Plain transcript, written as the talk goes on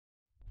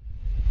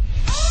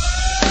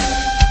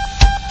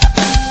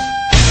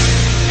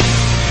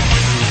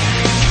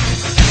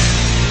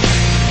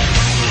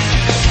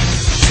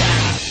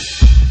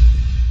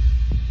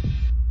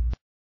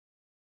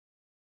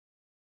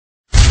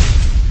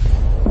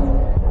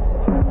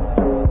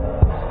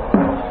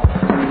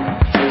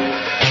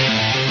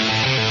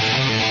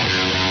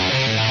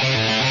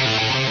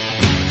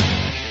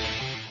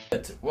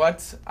what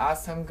are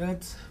some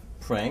good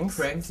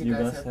Pranks you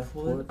guys have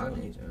pulled on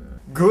on each other?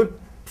 Good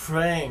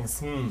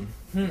pranks.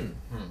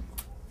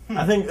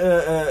 I think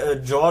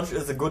George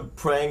is a good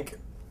prank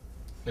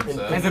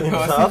As a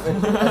himself,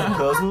 as a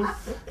person,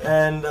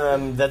 and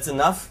that's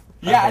enough.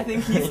 Yeah, I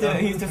think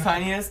he's the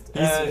funniest.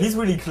 He's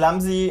really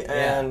clumsy,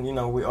 and you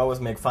know we always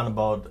make fun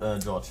about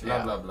George.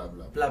 Blah blah blah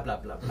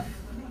blah.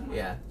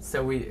 Yeah. So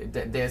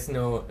there's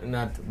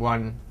not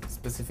one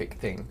specific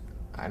thing.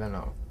 I don't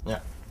know. Yeah.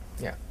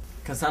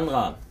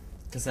 Cassandra,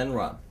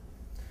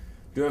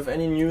 do you have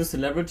any new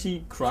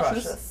celebrity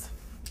crushes?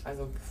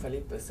 Also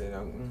verliebt bist du in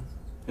irgendeinen.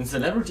 In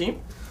celebrity?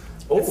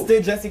 It's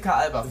still Jessica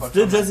Alba.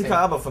 Still Jessica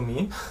Alba for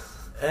me,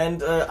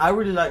 and I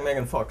really like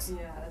Megan Fox. Yeah,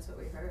 that's what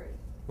we heard.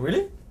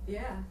 Really?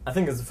 Yeah. I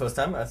think it's the first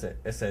time I say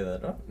that,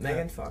 right?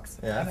 Megan Fox.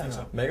 Yeah, I think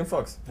so. Megan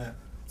Fox. Yeah.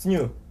 It's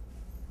new.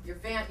 Your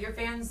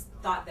fans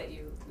thought that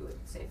you would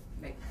say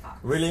Megan Fox.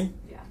 Really?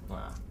 Yeah.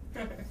 Wow.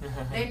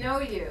 They know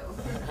you.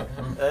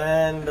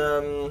 And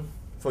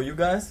for you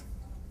guys,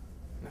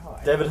 No,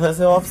 David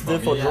Hasselhoff still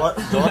for me, George,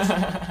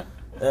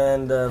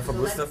 and for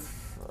So Gustav,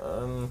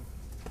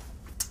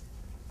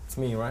 it's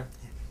me, right?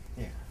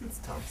 Yeah, it's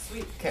Tom.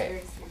 Sweet. Okay.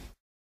 Very sweet.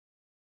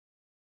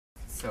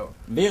 So,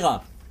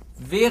 Vera.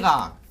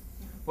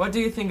 what do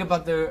you think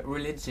about the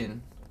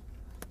religion?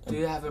 Do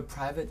you have a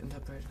private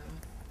interpretation?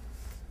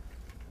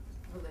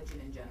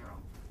 Religion in general.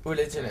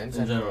 Religion in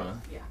general.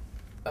 Yeah.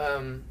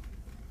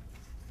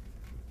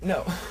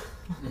 No.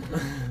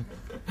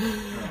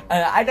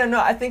 I don't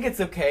know. I think it's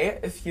okay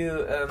if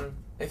you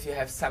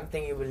have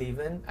something you believe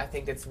in. I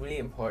think it's really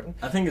important.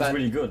 I think it's But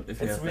really good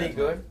if you It's have really that.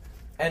 good,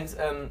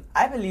 and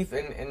I believe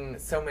in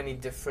so many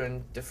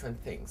different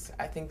things.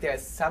 I think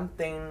there's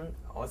something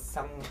or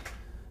some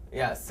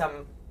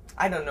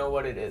I don't know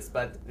what it is,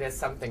 but there's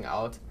something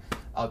out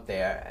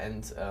there,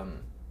 and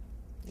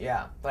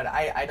but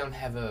I don't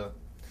have a.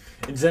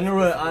 In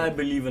general, I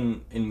believe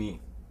in me.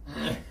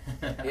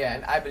 Yeah,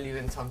 and I believe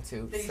in Tom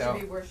too. That you So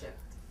should be worshipped.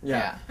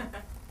 yeah.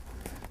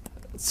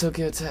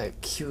 Tokyo type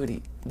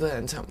cutie. But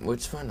and Tom,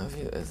 which one of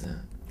you is the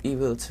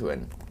evil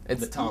twin?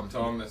 It's Tom.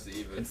 Tom is the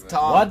evil. It's twin.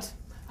 Tom. What?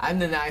 I'm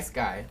the nice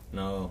guy.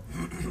 No.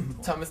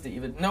 Tom is the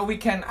evil. No,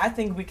 I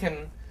think we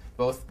can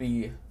both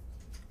be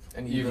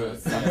an evil. Evil.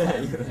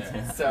 sometimes.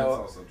 Yeah, So that's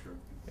also true.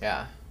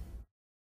 yeah.